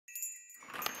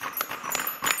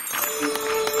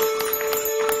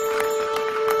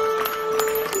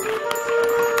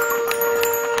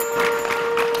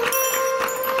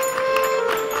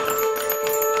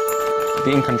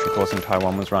The in-country course in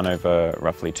Taiwan was run over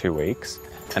roughly 2 weeks,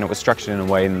 and it was structured in a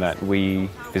way in that we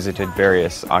visited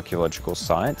various archaeological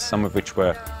sites, some of which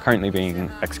were currently being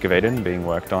excavated and being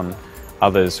worked on.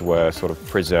 Others were sort of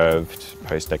preserved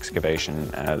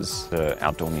post-excavation as the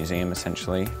outdoor museum,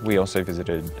 essentially. We also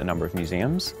visited a number of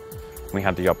museums. We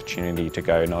had the opportunity to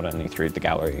go not only through the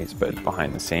galleries but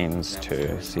behind the scenes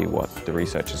to see what the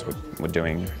researchers were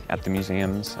doing at the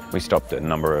museums. We stopped at a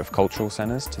number of cultural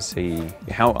centres to see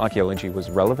how archaeology was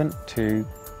relevant to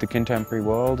the contemporary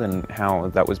world and how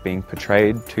that was being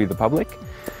portrayed to the public.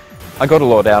 I got a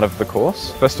lot out of the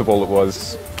course. First of all, it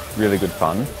was really good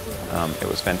fun. It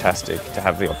was fantastic to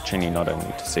have the opportunity not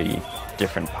only to see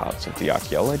different parts of the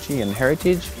archaeology and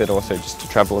heritage, but also just to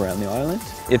travel around the island.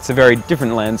 It's a very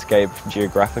different landscape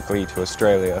geographically to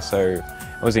Australia, so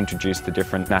I was introduced to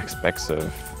different aspects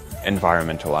of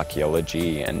environmental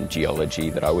archaeology and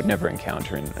geology that I would never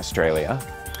encounter in Australia.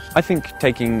 I think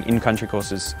taking in-country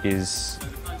courses is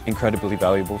incredibly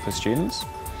valuable for students.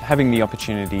 Having the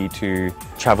opportunity to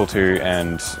travel to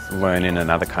and learn in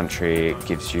another country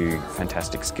gives you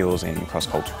fantastic skills in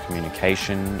cross-cultural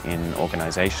communication, in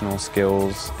organisational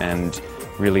skills, and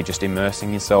really just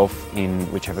immersing yourself in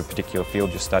whichever particular field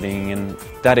you're studying in.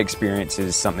 That experience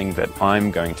is something that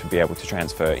I'm going to be able to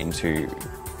transfer into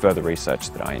further research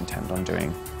that I intend on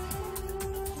doing.